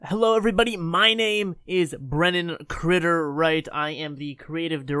Hello everybody, my name is Brennan Critter Wright. I am the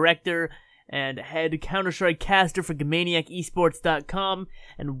creative director and head Counter-Strike caster for GameaniacEsports.com,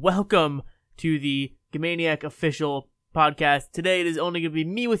 and welcome to the Gamaniac official podcast. Today it is only going to be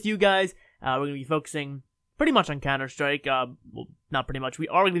me with you guys. We're going to be focusing pretty much on Counter-Strike. Well, not pretty much. We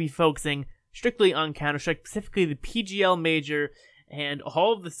are going to be focusing strictly on Counter-Strike, specifically the PGL Major and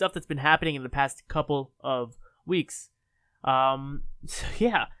all of the stuff that's been happening in the past couple of weeks. So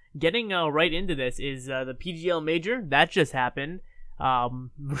yeah, getting right into this is the PGL Major. That just happened.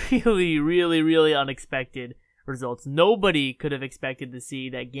 Really unexpected results. Nobody could have expected to see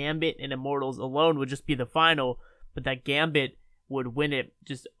that Gambit and Immortals alone would just be the final, but that Gambit would win it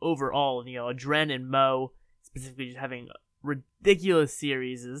just overall. You know, Adren and Mo specifically just having ridiculous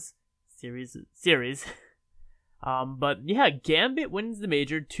series. But yeah, Gambit wins the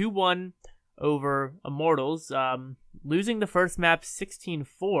Major 2-1 over Immortals, losing the first map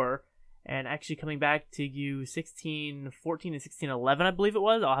 16-4, and actually coming back to you 16-14 and 16-11, I believe it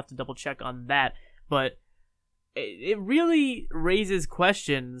was. I'll have to double check on that. But it really raises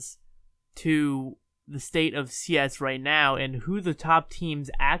questions to the state of CS right now and who the top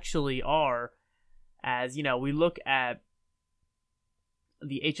teams actually are. As, you know, we look at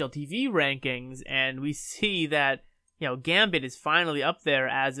the HLTV rankings and we see that, you know, Gambit is finally up there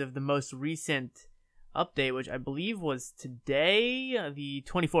as of the most recent update, which I believe was today, the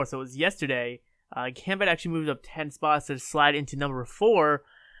 24th, so it was yesterday. Gambit actually moved up 10 spots to slide into number 4.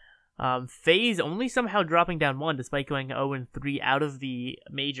 FaZe only somehow dropping down 1 despite going 0-3 out of the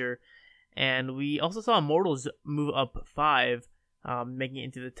Major. And we also saw Immortals move up 5, making it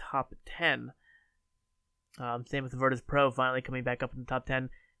into the top 10. Same with Virtus Pro finally coming back up in the top 10.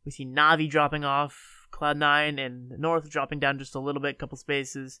 We see Na'Vi dropping off, Cloud9 and North dropping down just a little bit, couple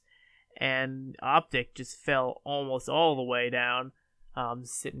spaces, and Optic just fell almost all the way down,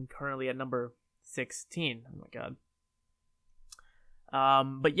 sitting currently at number 16. Oh my god.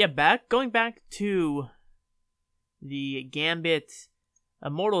 But yeah, going back to the Gambit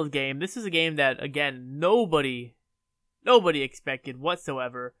Immortals game. This is a game that, again, nobody expected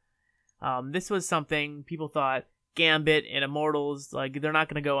whatsoever. This was something people thought Gambit and Immortals, like, they're not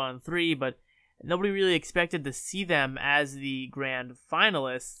going to go on 3, but nobody really expected to see them as the grand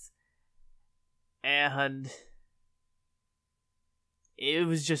finalists. And it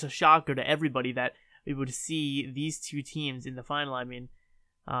was just a shocker to everybody that we would see these two teams in the final. I mean,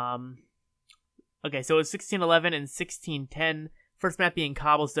 okay, so it's 16-11 and 16-10. First map being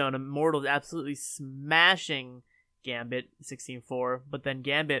Cobblestone. Immortals absolutely smashing Gambit 16-4. But then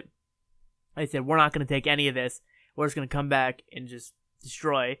Gambit, like I said, we're not going to take any of this. We're just going to come back and just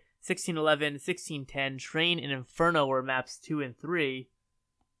destroy. 16-11, 16-10. Train and Inferno were maps 2 and 3.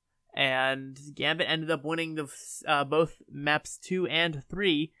 And Gambit ended up winning the both maps 2 and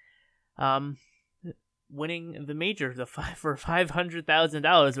 3, winning the Major for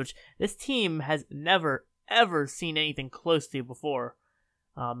 $500,000, which this team has never, ever seen anything close to before.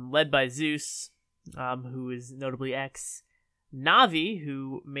 Led by Zeus, who is notably ex-Na'Vi,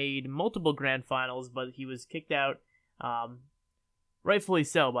 who made multiple grand finals, but he was kicked out. Rightfully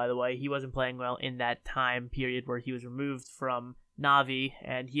so, by the way. He wasn't playing well in that time period where he was removed from Na'Vi,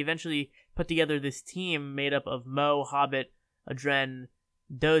 and he eventually put together this team made up of Mo, Hobbit, Adren,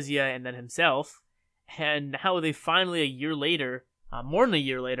 Dozia, and then himself. And now they finally, a year later, more than a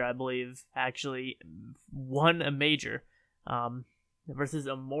year later, I believe, actually won a Major versus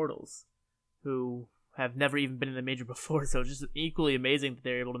Immortals, who have never even been in the Major before, so it's just equally amazing that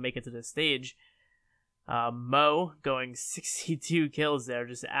they're able to make it to this stage. Mo going 62 kills there,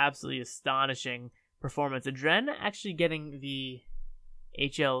 just absolutely astonishing performance. Adren actually getting the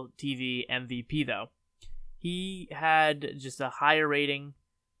HLTV MVP, though. He had just a higher rating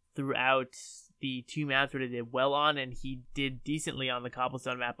throughout the 2 maps where he did well on, and he did decently on the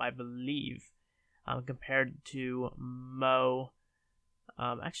Cobblestone map, I believe, compared to Mo.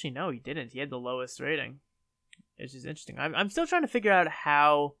 Actually, no, he didn't. He had the lowest rating. It's just interesting. I'm still trying to figure out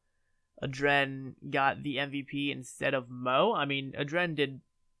how Adren got the MVP instead of Mo. I mean, Adren did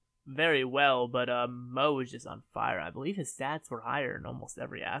very well, but Mo was just on fire. I believe his stats were higher in almost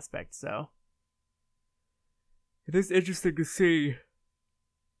every aspect, so it is interesting to see,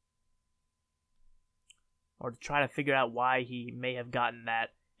 or to try to figure out why he may have gotten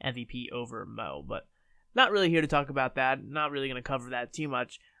that MVP over Mo, but not really here to talk about that. Not really going to cover that too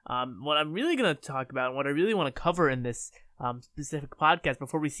much. What I'm really going to talk about, and what I really want to cover in this specific podcast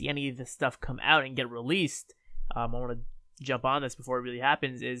before we see any of this stuff come out and get released, I want to jump on this before it really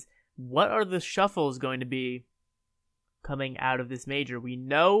happens, is what are the shuffles going to be coming out of this Major? We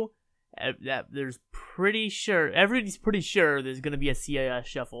know Everybody's pretty sure there's going to be a CIS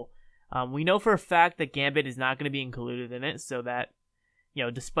shuffle. We know for a fact that Gambit is not going to be included in it, so that,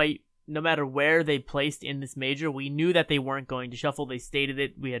 despite no matter where they placed in this major, we knew that they weren't going to shuffle. They stated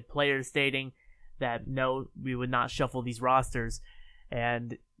it. We had players stating that no, we would not shuffle these rosters,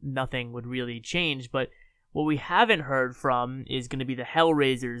 and nothing would really change. But what we haven't heard from is going to be the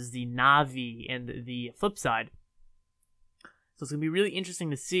Hellraisers, the Na'Vi, and the Flipside. So it's going to be really interesting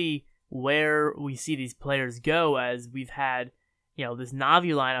to see where we see these players go, as we've had, this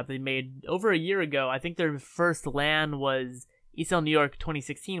Na'Vi lineup they made over a year ago. I think their first LAN was ESL New York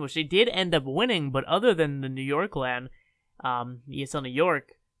 2016, which they did end up winning, but other than the New York LAN, ESL New York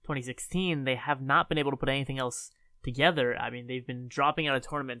 2016, they have not been able to put anything else together. I mean, they've been dropping out of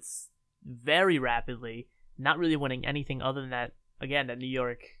tournaments very rapidly, not really winning anything other than that, again, that New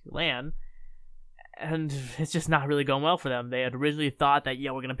York LAN. And it's just not really going well for them. They had originally thought that,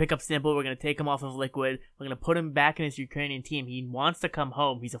 we're going to pick up Simple, we're going to take him off of Liquid, we're going to put him back in his Ukrainian team. He wants to come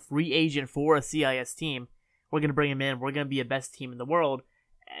home. He's a free agent for a CIS team. We're going to bring him in. We're going to be a best team in the world.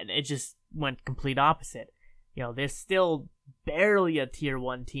 And it just went complete opposite. They're still barely a tier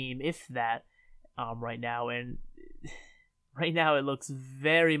 1 team, if that, right now. And right now it looks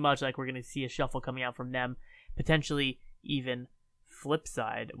very much like we're going to see a shuffle coming out from them, potentially even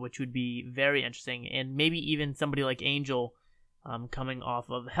Flipside, which would be very interesting, and maybe even somebody like Angel, coming off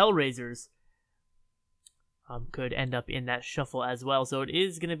of Hellraisers, could end up in that shuffle as well. So it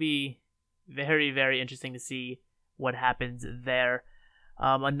is going to be very, very interesting to see what happens there.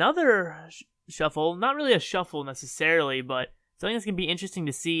 Another shuffle, not really a shuffle necessarily, but something that's going to be interesting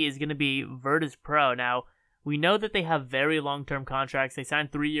to see is going to be Virtus Pro. Now, we know that they have very long-term contracts. They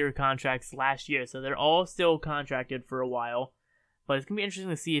signed 3-year contracts last year, so they're all still contracted for a while. But it's going to be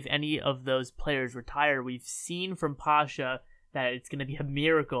interesting to see if any of those players retire. We've seen from Pasha that it's going to be a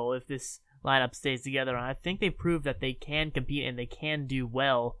miracle if this lineup stays together. And I think they proved that they can compete and they can do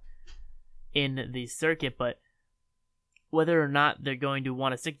well in the circuit. But whether or not they're going to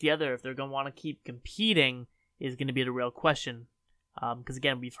want to stick together, if they're going to want to keep competing, is going to be the real question. Because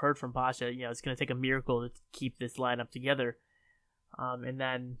again, we've heard from Pasha, it's going to take a miracle to keep this lineup together. And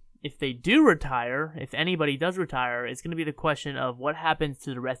then if they do retire, if anybody does retire, it's going to be the question of what happens to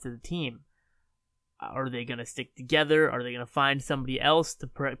the rest of the team. Are they going to stick together? Are they going to find somebody else to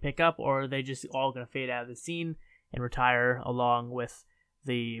pick up? Or are they just all going to fade out of the scene and retire along with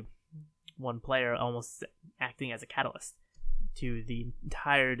the one player almost acting as a catalyst to the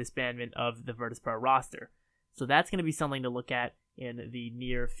entire disbandment of the Virtus Pro roster? So that's going to be something to look at in the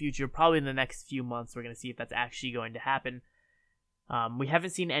near future. Probably in the next few months, we're going to see if that's actually going to happen. We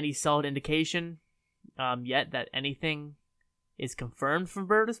haven't seen any solid indication yet that anything is confirmed from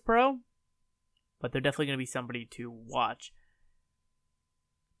Virtus Pro, but they're definitely going to be somebody to watch.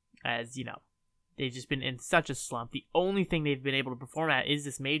 As, they've just been in such a slump. The only thing they've been able to perform at is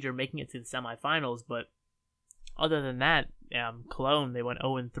this major, making it to the semifinals, but other than that, Cologne, they went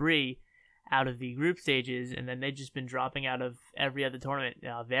 0-3 out of the group stages, and then they've just been dropping out of every other tournament,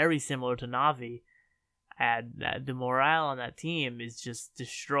 very similar to Na'Vi. And the morale on that team is just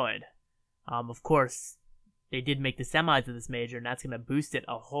destroyed. Of course, they did make the semis of this major, and that's going to boost it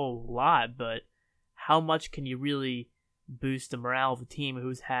a whole lot, but how much can you really boost the morale of a team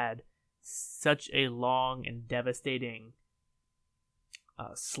who's had such a long and devastating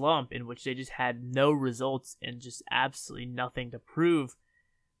slump in which they just had no results and just absolutely nothing to prove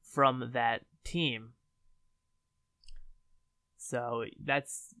from that team? So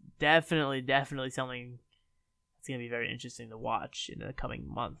that's definitely something that's going to be very interesting to watch in the coming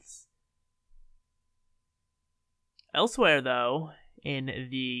months. Elsewhere, though, in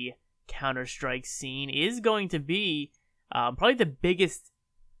the Counter-Strike scene is going to be probably the biggest,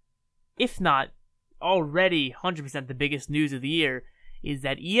 if not already 100% the biggest news of the year, is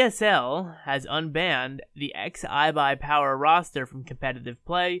that ESL has unbanned the ex-iBuyPower roster from competitive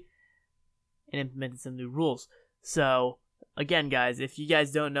play and implemented some new rules. So, again, guys, if you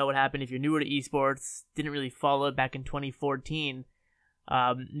guys don't know what happened, if you're newer to esports, didn't really follow it back in 2014,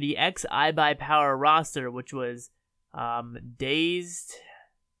 the ex-iBuyPower roster, which was Dazed,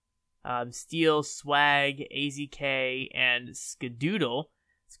 Steel, Swag, AZK, and Skadoodle.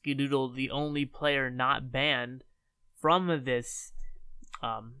 Skadoodle, the only player not banned from this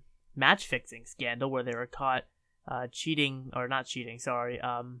match fixing scandal where they were caught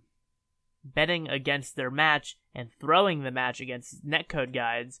betting against their match and throwing the match against netcode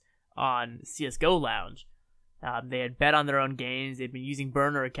guides on CSGO Lounge. They had bet on their own games. They'd been using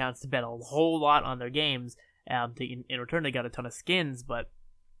burner accounts to bet a whole lot on their games. In return, they got a ton of skins, but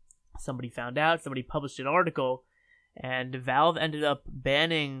somebody found out. Somebody published an article, and Valve ended up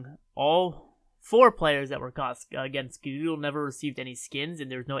banning all 4 players that were caught. Again, Skadoodle never received any skins,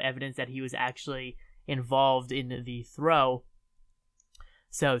 and there's no evidence that he was actually involved in the throw.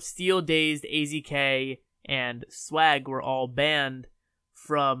 So Steel, Dazed, AZK, and Swag were all banned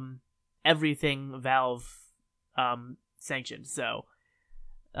from everything Valve sanctioned. So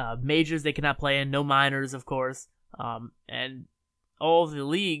majors they cannot play in, no minors, of course, and all of the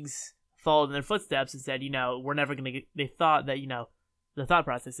leagues followed in their footsteps and said, we're never going to get, they thought that, the thought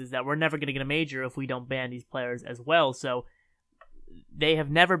process is that we're never going to get a major if we don't ban these players as well. So they have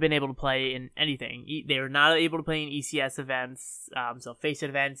never been able to play in anything. They were not able to play in ECS events, so FACEIT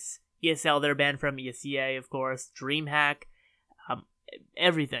events, ESL they're banned from, ESEA, of course, DreamHack,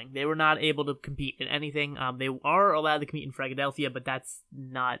 everything. They were not able to compete in anything. They are allowed to compete in Fragadelphia, but that's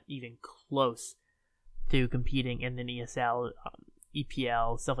not even close to competing in an ESL,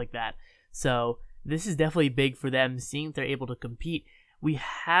 EPL, stuff like that. So this is definitely big for them, seeing if they're able to compete. We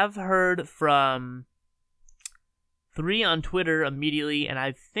have heard from 3 on Twitter immediately, and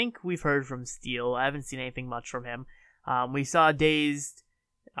I think we've heard from Steel. I haven't seen anything much from him. We saw Dazed,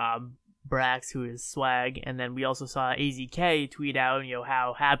 Brax, who is Swag, and then we also saw AZK tweet out,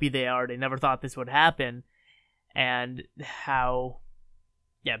 how happy they are. They never thought this would happen, and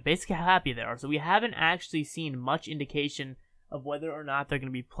basically how happy they are. So we haven't actually seen much indication of whether or not they're going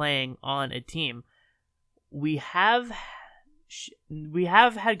to be playing on a team. We have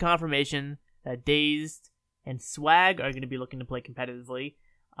had confirmation that Dazed and Swag are going to be looking to play competitively.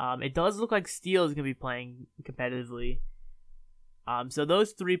 It does look like Steel is going to be playing competitively. So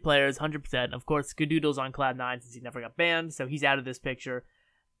those 3 players, 100%. Of course, Skadoodle's on Cloud9 since he never got banned, so he's out of this picture.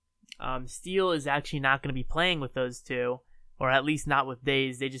 Steel is actually not going to be playing with those 2, or at least not with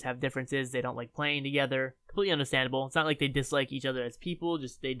Dazed. They just have differences. They don't like playing together. Completely understandable. It's not like they dislike each other as people,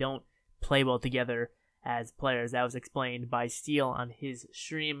 just they don't play well together as players. That was explained by Steel on his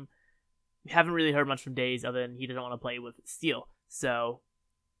stream. We haven't really heard much from Dazed other than he doesn't want to play with Steel. So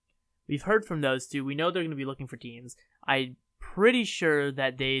we've heard from those 2. We know they're going to be looking for teams. I'm pretty sure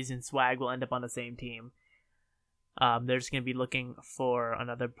that Dazed and Swag will end up on the same team. They're just going to be looking for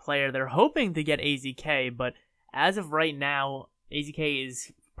another player. They're hoping to get AZK, but as of right now, AZK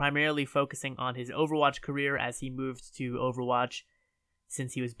is primarily focusing on his Overwatch career as he moved to Overwatch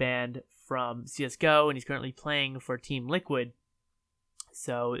since he was banned from CSGO, and he's currently playing for Team Liquid.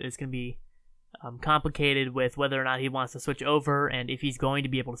 So it's going to be complicated with whether or not he wants to switch over, and if he's going to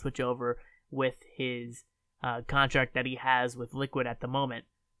be able to switch over with his contract that he has with Liquid at the moment.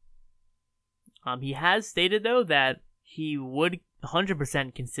 He has stated, though, that he would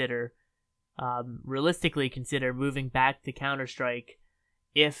 100% consider, realistically consider moving back to Counter-Strike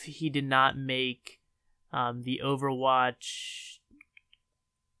if he did not make the Overwatch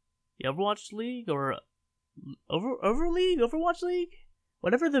League or Overwatch League?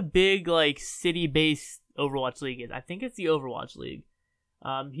 Whatever the big city-based Overwatch League is. I think it's the Overwatch League.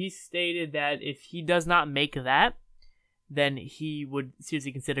 He stated that if he does not make that, then he would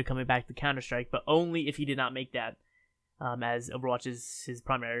seriously consider coming back to Counter-Strike, but only if he did not make that. As Overwatch is his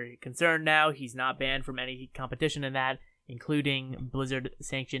primary concern now. He's not banned from any competition in that, including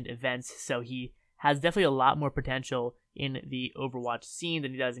Blizzard-sanctioned events, so he has definitely a lot more potential in the Overwatch scene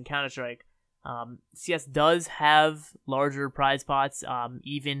than he does in Counter-Strike. CS does have larger prize pots,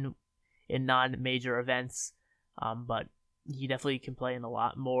 even in non-major events, but he definitely can play in a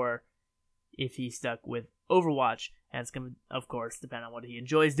lot more if he's stuck with Overwatch, and it's going to, of course, depend on what he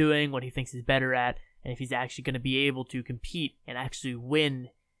enjoys doing, what he thinks he's better at, and if he's actually going to be able to compete and actually win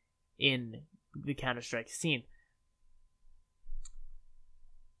in the Counter-Strike scene.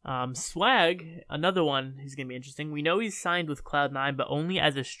 Swag, another one who's going to be interesting. We know he's signed with Cloud9, but only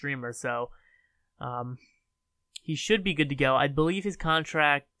as a streamer, so he should be good to go. I believe his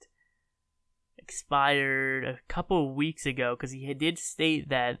contract expired a couple of weeks ago, because he did state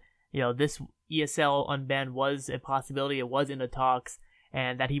that this ESL unban was a possibility, it was in the talks,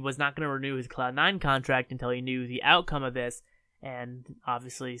 and that he was not going to renew his Cloud9 contract until he knew the outcome of this. And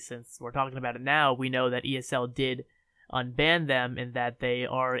obviously, since we're talking about it now, we know that ESL did unban them and that they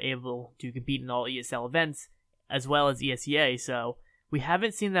are able to compete in all ESL events as well as ESEA. So we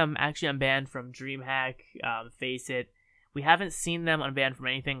haven't seen them actually unbanned from DreamHack, FACEIT. We haven't seen them unbanned from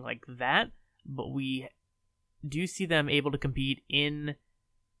anything like that, but we do see them able to compete in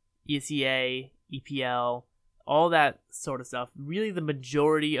ESEA, EPL, all that sort of stuff. Really the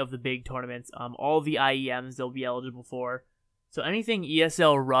majority of the big tournaments, all the IEMs they'll be eligible for. So anything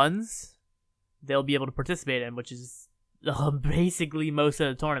ESL runs, they'll be able to participate in, which is basically most of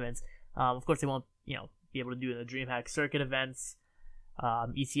the tournaments. Of course, they won't be able to do the DreamHack circuit events.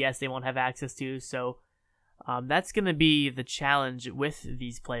 ECS they won't have access to. So That's going to be the challenge with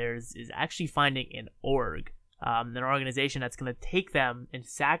these players, is actually finding an organization that's going to take them and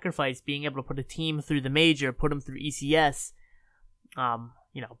sacrifice being able to put a team through the major, put them through ECS,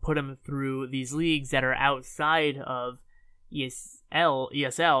 put them through these leagues that are outside of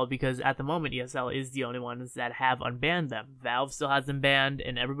ESL, because at the moment ESL is the only ones that have unbanned them. Valve still has them banned,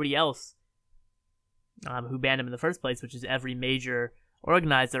 and everybody else who banned them in the first place, which is every major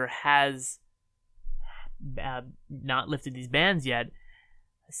organizer, has not lifted these bans yet.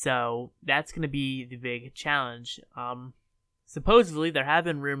 So that's going to be the big challenge. Supposedly, there have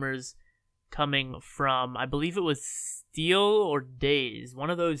been rumors coming from, I believe it was Steel or DaZe, one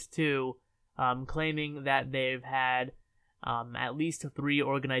of those two, claiming that they've had at least 3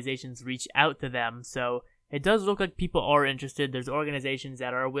 organizations reach out to them. So it does look like people are interested. There's organizations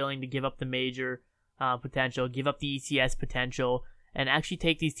that are willing to give up the major potential, give up the ECS potential, and actually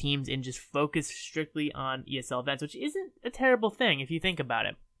take these teams and just focus strictly on ESL events, which isn't a terrible thing if you think about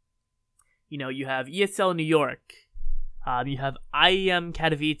it. You have ESL New York, you have IEM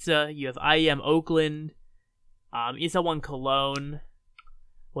Katowice, you have IEM Oakland, ESL 1 Cologne,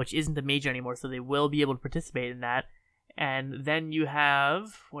 which isn't a major anymore, so they will be able to participate in that. And then you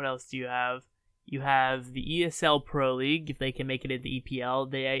have, what else do you have? You have the ESL Pro League, if they can make it into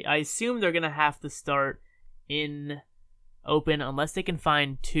EPL. I assume they're going to have to start in Open unless they can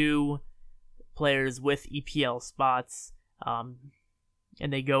find 2 players with EPL spots, and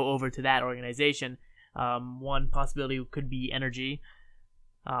they go over to that organization. One possibility could be Energy,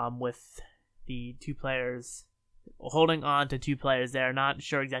 with the 2 players, holding on to 2 players there. Not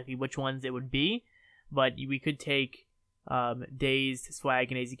sure exactly which ones it would be, but we could take DaZe,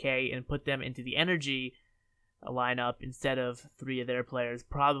 Swag, and AZK and put them into the Energy lineup instead of 3 of their players,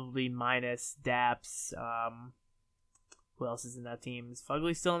 probably minus Daps. Who else is in that team? Is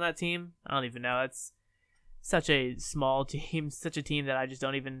Fugly still in that team? I don't even know. It's such a small team, such a team that I just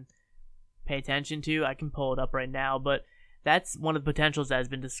don't even pay attention to. I can pull it up right now, but that's one of the potentials that has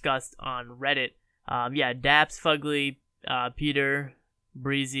been discussed on Reddit. Daps, Fugly, Peter,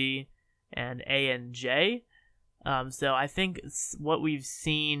 Breezy, and A and J. So I think what we've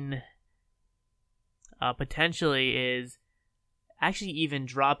seen potentially is actually even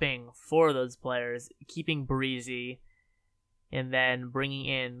dropping 4 of those players, keeping Breezy, and then bringing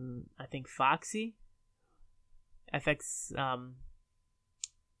in, I think, Foxy? FX,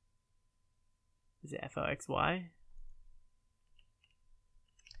 is it FOXY?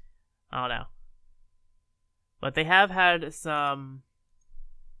 I don't know. But they have had some,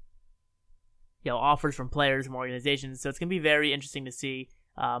 offers from players from organizations, so it's going to be very interesting to see.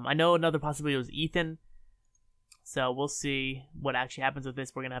 I know another possibility was Ethan, so we'll see what actually happens with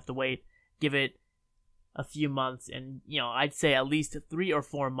this. We're going to have to wait, give it a few months, and I'd say at least 3 or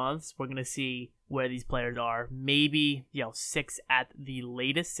 4 months we're going to see where these players are. Maybe 6 at the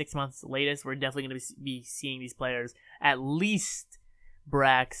latest, 6 months latest. We're definitely going to be seeing these players, at least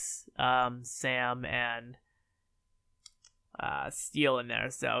Brax, Sam, and Steel in there.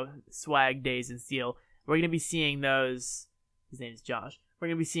 So Swag, DaZe, and Steel, we're going to be seeing those. His name is Josh. We're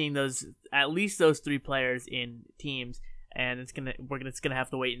going to be seeing those, at least those 3 players in teams, and we're gonna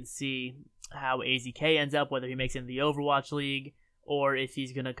have to wait and see how AZK ends up, whether he makes it in the Overwatch League or if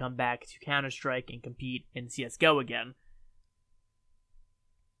he's gonna come back to Counter-Strike and compete in CS:GO again.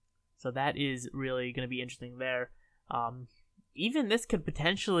 So that is really gonna be interesting there. Even this could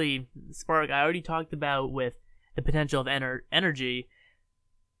potentially spark. I already talked about with the potential of Energy.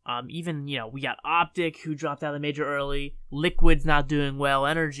 Even we got Optic, who dropped out of the major early. Liquid's not doing well.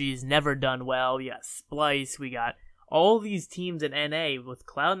 Energy's never done well. We got Splice. We got all these teams in NA, with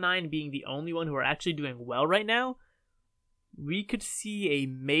Cloud9 being the only one who are actually doing well right now. We could see a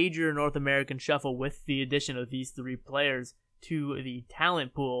major North American shuffle with the addition of these 3 players to the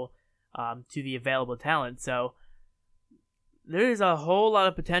talent pool, to the available talent. So there's a whole lot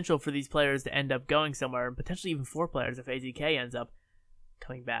of potential for these players to end up going somewhere, and potentially even 4 players if AZK ends up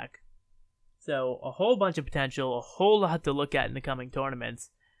coming back. So a whole bunch of potential, a whole lot to look at in the coming tournaments.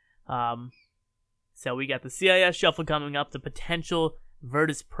 So we got the CIS shuffle coming up, the potential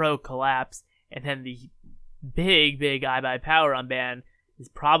Virtus Pro collapse, and then the big iBuyPower unban is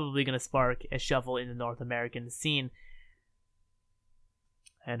probably going to spark a shuffle in the North American scene.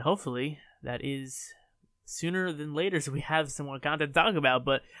 And hopefully that is sooner than later, so we have some more content to talk about.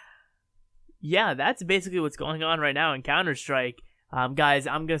 But yeah, that's basically what's going on right now in Counter-Strike. Guys,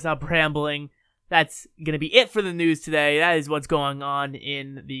 I'm going to stop rambling. That's going to be it for the news today. That is what's going on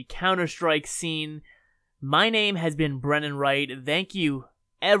in the Counter-Strike scene. My name has been Brennan Wright. Thank you,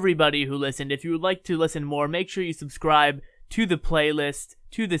 everybody who listened. If you would like to listen more, make sure you subscribe to the playlist,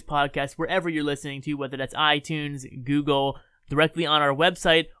 to this podcast wherever you're listening to, whether that's iTunes, Google, directly on our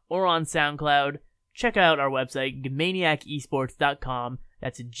website, or on SoundCloud. Check out our website, GaManiacEsports.com.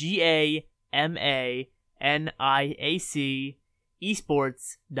 That's GAMANIAC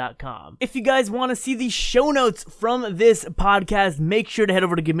esports.com. If you guys want to see the show notes from this podcast, make sure to head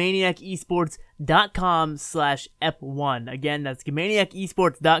over to GaManiacEsports.com/EP1. Again, that's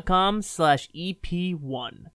GaManiacEsports.com/EP1.